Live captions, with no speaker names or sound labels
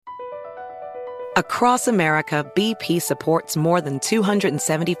Across America, BP supports more than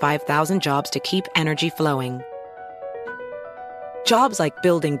 275,000 jobs to keep energy flowing. Jobs like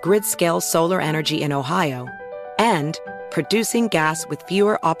building grid-scale solar energy in Ohio and producing gas with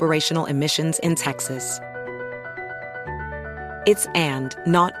fewer operational emissions in Texas. It's and,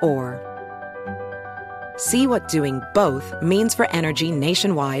 not or. See what doing both means for energy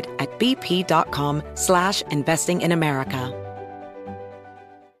nationwide at bp.com/investing in America.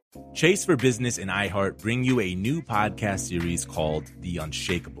 Chase for Business and iHeart bring you a new podcast series called The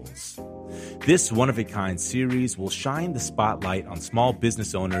Unshakables. This one-of-a-kind series will shine the spotlight on small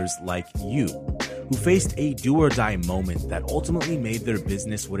business owners like you, who faced a do-or-die moment that ultimately made their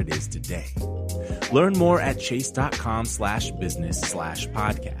business what it is today. Learn more at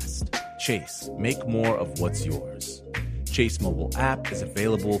chase.com/business/podcast. Chase, make more of what's yours. Chase mobile app is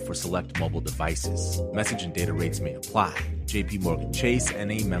available for select mobile devices. Message and data rates may apply. J.P. Morgan Chase,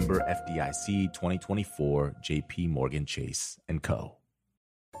 N.A. member FDIC 2024, J.P. Morgan Chase & Co.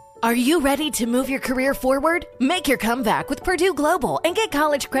 Are you ready to move your career forward? Make your comeback with Purdue Global and get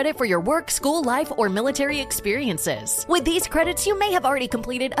college credit for your work, school, life, or military experiences. With these credits, you may have already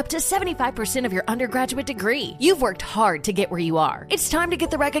completed up to 75% of your undergraduate degree. You've worked hard to get where you are. It's time to get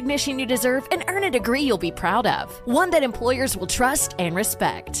the recognition you deserve and earn a degree you'll be proud of, one that employers will trust and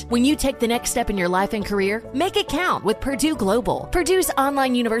respect. When you take the next step in your life and career, make it count with Purdue Global, Purdue's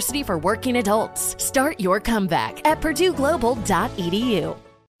online university for working adults. Start your comeback at purdueglobal.edu.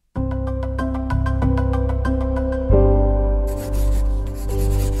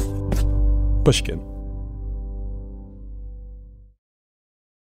 Pushkin.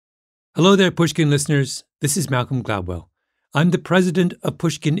 Hello there, Pushkin listeners. This is Malcolm Gladwell. I'm the president of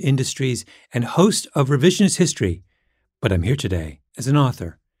Pushkin Industries and host of Revisionist History, but I'm here today as an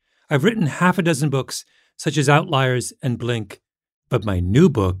author. I've written half a dozen books, such as Outliers and Blink, but my new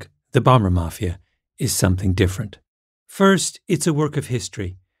book, The Bomber Mafia, is something different. First, it's a work of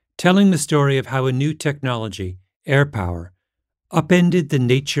history, telling the story of how a new technology, air power, upended the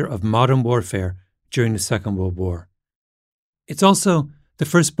nature of modern warfare during the Second World War. It's also the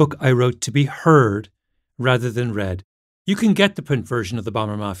first book I wrote to be heard rather than read. You can get the print version of The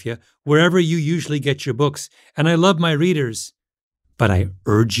Bomber Mafia wherever you usually get your books, and I love my readers, but I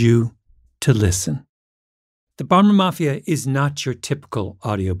urge you to listen. The Bomber Mafia is not your typical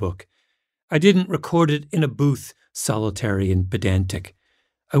audiobook. I didn't record it in a booth, solitary and pedantic.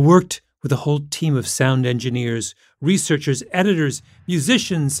 I worked with a whole team of sound engineers, researchers, editors,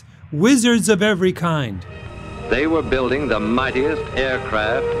 musicians, wizards of every kind. They were building the mightiest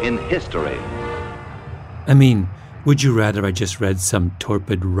aircraft in history. I mean, would you rather I just read some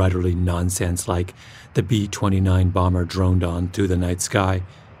torpid, rudderly nonsense like the B-29 bomber droned on through the night sky?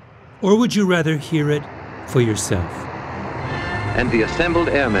 Or would you rather hear it for yourself? And the assembled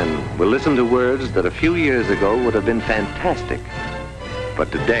airmen will listen to words that a few years ago would have been fantastic, but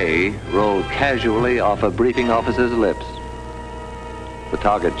today rolled casually off a briefing officer's lips. The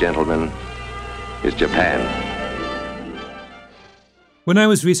target, gentlemen, is Japan. When I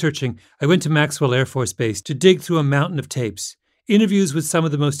was researching, I went to Maxwell Air Force Base to dig through a mountain of tapes, interviews with some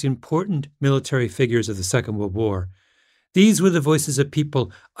of the most important military figures of the Second World War. These were the voices of people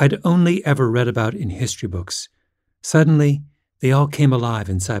I'd only ever read about in history books. Suddenly, they all came alive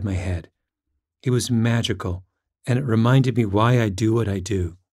inside my head. It was magical, and it reminded me why I do what I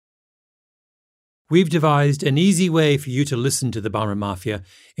do. We've devised an easy way for you to listen to The Bomber Mafia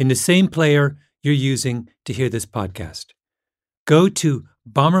in the same player you're using to hear this podcast. Go to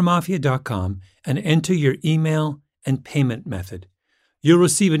bombermafia.com and enter your email and payment method. You'll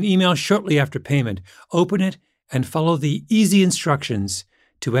receive an email shortly after payment. Open it and follow the easy instructions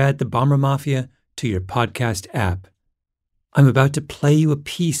to add The Bomber Mafia to your podcast app. I'm about to play you a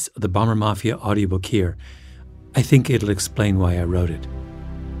piece of The Bomber Mafia audiobook here. I think it'll explain why I wrote it.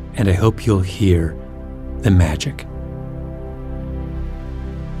 And I hope you'll hear the magic.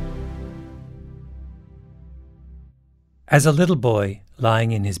 As a little boy,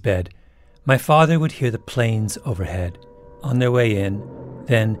 lying in his bed, my father would hear the planes overhead, on their way in,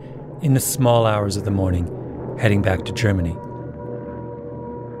 then, in the small hours of the morning, heading back to Germany.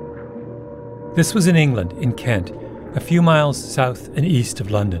 This was in England, in Kent, a few miles south and east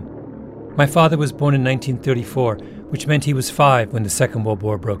of London. My father was born in 1934, which meant he was 5 when the Second World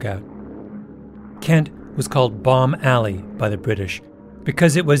War broke out. Kent was called Bomb Alley by the British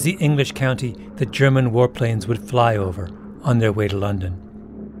because it was the English county that German warplanes would fly over on their way to London.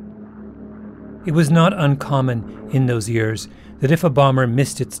 It was not uncommon in those years that if a bomber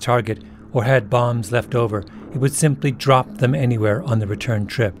missed its target or had bombs left over, it would simply drop them anywhere on the return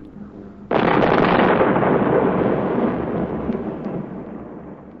trip.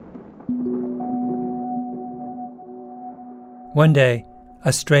 One day,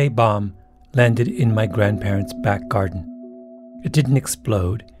 a stray bomb landed in my grandparents' back garden. It didn't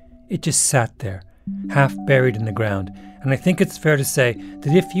explode. It just sat there, half buried in the ground. And I think it's fair to say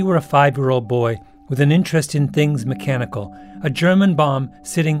that if you were a 5-year-old boy with an interest in things mechanical, a German bomb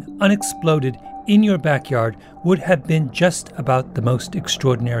sitting unexploded in your backyard would have been just about the most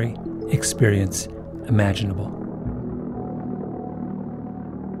extraordinary experience imaginable.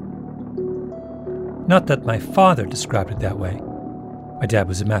 Not that my father described it that way. My dad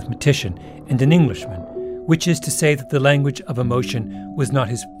was a mathematician and an Englishman, which is to say that the language of emotion was not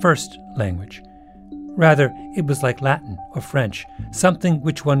his first language. Rather, it was like Latin or French, something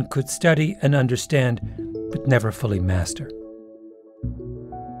which one could study and understand, but never fully master.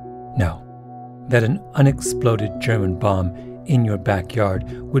 No, that an unexploded German bomb in your backyard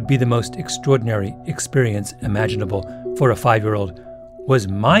would be the most extraordinary experience imaginable for a 5-year-old was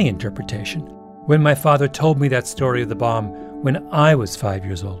my interpretation when my father told me that story of the bomb when I was 5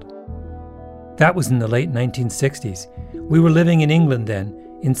 years old. That was in the late 1960s. We were living in England then,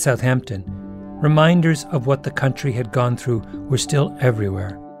 in Southampton. Reminders of what the country had gone through were still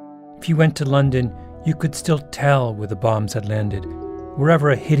everywhere. If you went to London, you could still tell where the bombs had landed, wherever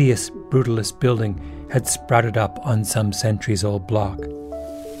a hideous, brutalist building had sprouted up on some centuries-old block.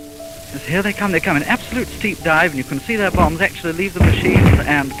 Yes, here they come in absolute steep dive, and you can see their bombs actually leave the machines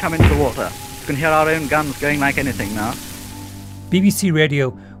and come into the water. You can hear our own guns going like anything now. BBC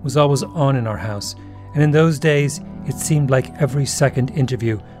Radio was always on in our house, and in those days it seemed like every second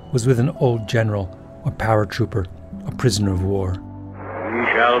interview was with an old general, or paratrooper, or prisoner of war. We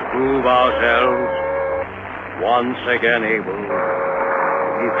shall prove ourselves once again able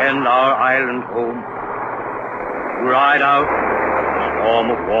to defend our island home, to ride out the storm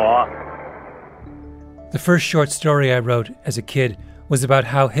of war. The first short story I wrote as a kid was about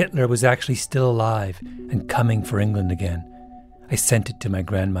how Hitler was actually still alive and coming for England again. I sent it to my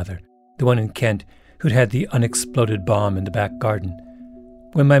grandmother, the one in Kent, who'd had the unexploded bomb in the back garden.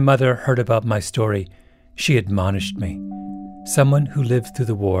 When my mother heard about my story, she admonished me. Someone who lived through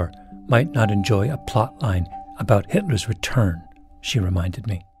the war might not enjoy a plot line about Hitler's return, she reminded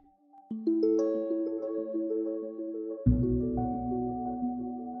me.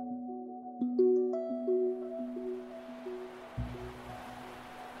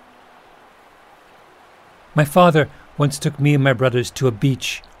 My father once took me and my brothers to a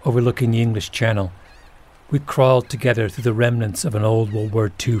beach overlooking the English Channel. We crawled together through the remnants of an old World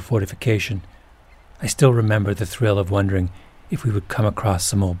War II fortification. I still remember the thrill of wondering if we would come across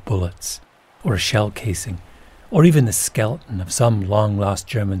some old bullets, or a shell casing, or even the skeleton of some long-lost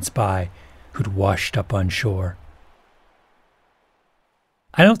German spy who'd washed up on shore.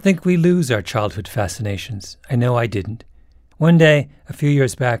 I don't think we lose our childhood fascinations. I know I didn't. One day, a few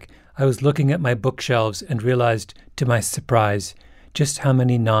years back, I was looking at my bookshelves and realized, to my surprise, just how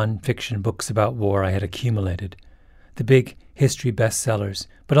many non-fiction books about war I had accumulated. The big history bestsellers,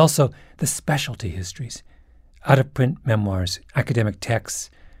 but also the specialty histories, out-of-print memoirs, academic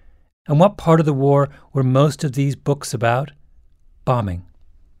texts. And what part of the war were most of these books about? Bombing.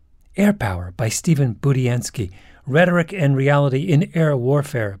 Air Power by Stephen Budiansky, Rhetoric and Reality in Air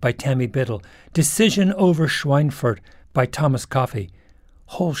Warfare by Tammy Biddle, Decision over Schweinfurt by Thomas Coffey.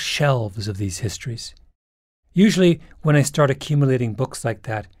 Whole shelves of these histories. Usually, when I start accumulating books like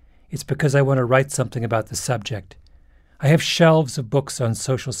that, it's because I want to write something about the subject. I have shelves of books on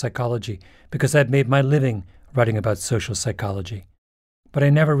social psychology because I've made my living writing about social psychology. But I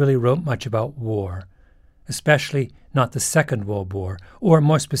never really wrote much about war, especially not the Second World War, or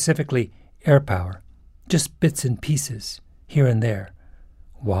more specifically, air power. Just bits and pieces, here and there.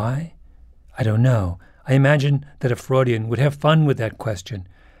 Why? I don't know. I imagine that a Freudian would have fun with that question.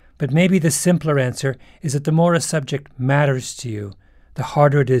 But maybe the simpler answer is that the more a subject matters to you, the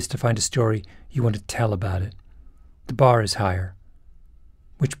harder it is to find a story you want to tell about it. The bar is higher.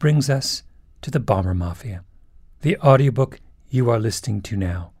 Which brings us to the Bomber Mafia, the audiobook you are listening to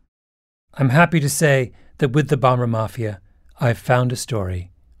now. I'm happy to say that with the Bomber Mafia, I've found a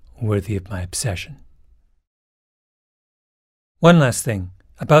story worthy of my obsession. One last thing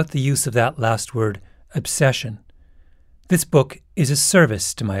about the use of that last word, obsession. This book is a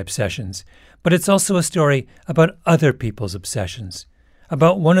service to my obsessions, but it's also a story about other people's obsessions,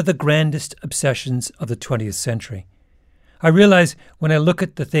 about one of the grandest obsessions of the 20th century. I realize when I look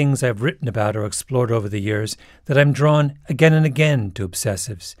at the things I've written about or explored over the years that I'm drawn again and again to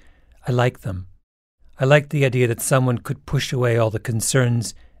obsessives. I like them. I like the idea that someone could push away all the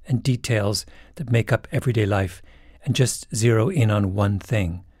concerns and details that make up everyday life and just zero in on one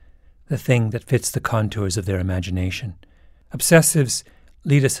thing, the thing that fits the contours of their imagination. Obsessives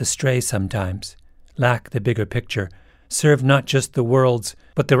lead us astray sometimes, lack the bigger picture, serve not just the world's,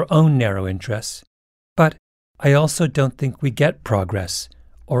 but their own narrow interests. But I also don't think we get progress,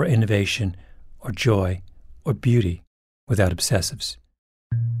 or innovation, or joy, or beauty without obsessives.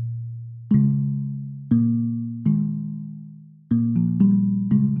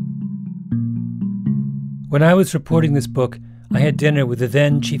 When I was reporting this book, I had dinner with the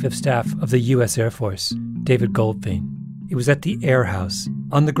then Chief of Staff of the U.S. Air Force, David Goldfein. It was at the Air House,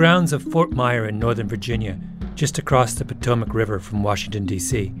 on the grounds of Fort Myer in Northern Virginia, just across the Potomac River from Washington,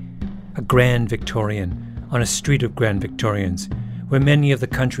 D.C., a Grand Victorian on a street of Grand Victorians, where many of the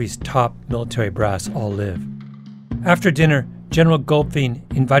country's top military brass all live. After dinner, General Goldfein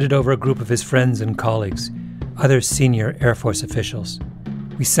invited over a group of his friends and colleagues, other senior Air Force officials.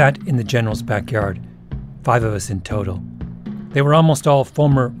 We sat in the general's backyard, 5 of us in total. They were almost all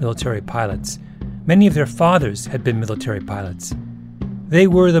former military pilots. Many of their fathers had been military pilots. They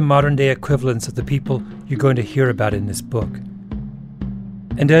were the modern-day equivalents of the people you're going to hear about in this book.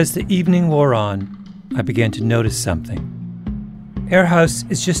 And as the evening wore on, I began to notice something. Air House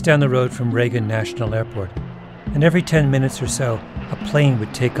is just down the road from Reagan National Airport, and every 10 minutes or so, a plane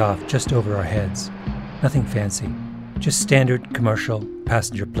would take off just over our heads. Nothing fancy, just standard commercial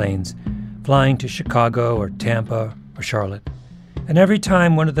passenger planes flying to Chicago or Tampa or Charlotte. And every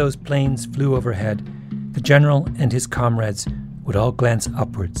time one of those planes flew overhead, the general and his comrades would all glance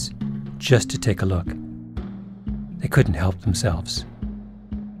upwards just to take a look. They couldn't help themselves.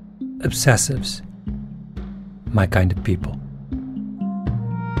 Obsessives. My kind of people.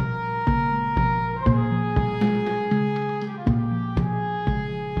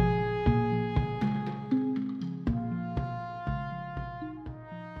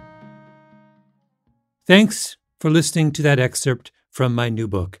 Thanks for listening to that excerpt from my new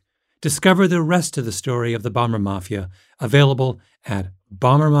book. Discover the rest of the story of the Bomber Mafia, available at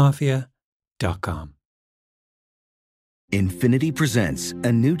bombermafia.com. Infiniti presents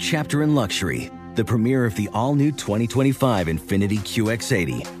a new chapter in luxury, the premiere of the all-new 2025 Infiniti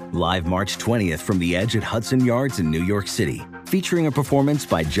QX80, live March 20th from the Edge at Hudson Yards in New York City, featuring a performance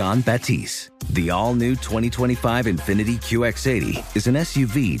by John Batiste. The all-new 2025 Infiniti QX80 is an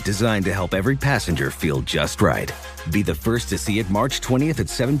SUV designed to help every passenger feel just right. Be the first to see it March 20th at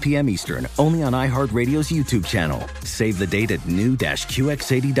 7 p.m. Eastern, only on iHeartRadio's YouTube channel. Save the date at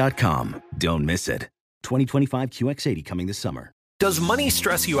new-QX80.com. Don't miss it. 2025 QX80 coming this summer. Does money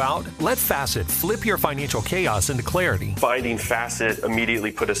stress you out? Let Facet flip your financial chaos into clarity. Finding Facet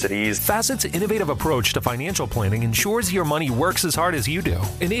immediately put us at ease. Facet's innovative approach to financial planning ensures your money works as hard as you do,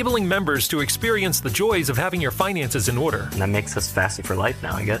 enabling members to experience the joys of having your finances in order. And that makes us Facet for life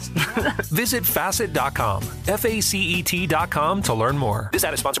now, I guess. Visit Facet.com, FACET.com to learn more. This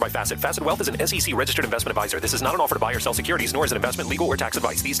ad is sponsored by Facet. Facet Wealth is an SEC-registered investment advisor. This is not an offer to buy or sell securities, nor is it investment, legal, or tax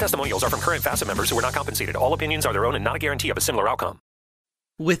advice. These testimonials are from current Facet members who are not compensated. All opinions are their own and not a guarantee of a similar outcome.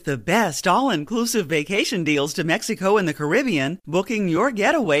 With the best all-inclusive vacation deals to Mexico and the Caribbean, booking your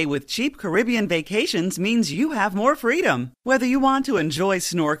getaway with Cheap Caribbean Vacations means you have more freedom. Whether you want to enjoy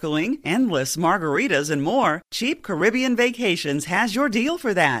snorkeling, endless margaritas, and more, Cheap Caribbean Vacations has your deal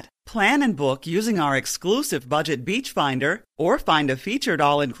for that. Plan and book using our exclusive budget beach finder, or find a featured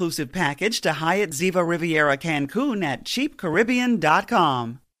all-inclusive package to Hyatt Ziva Riviera Cancun at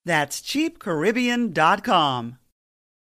cheapcaribbean.com. That's cheapcaribbean.com.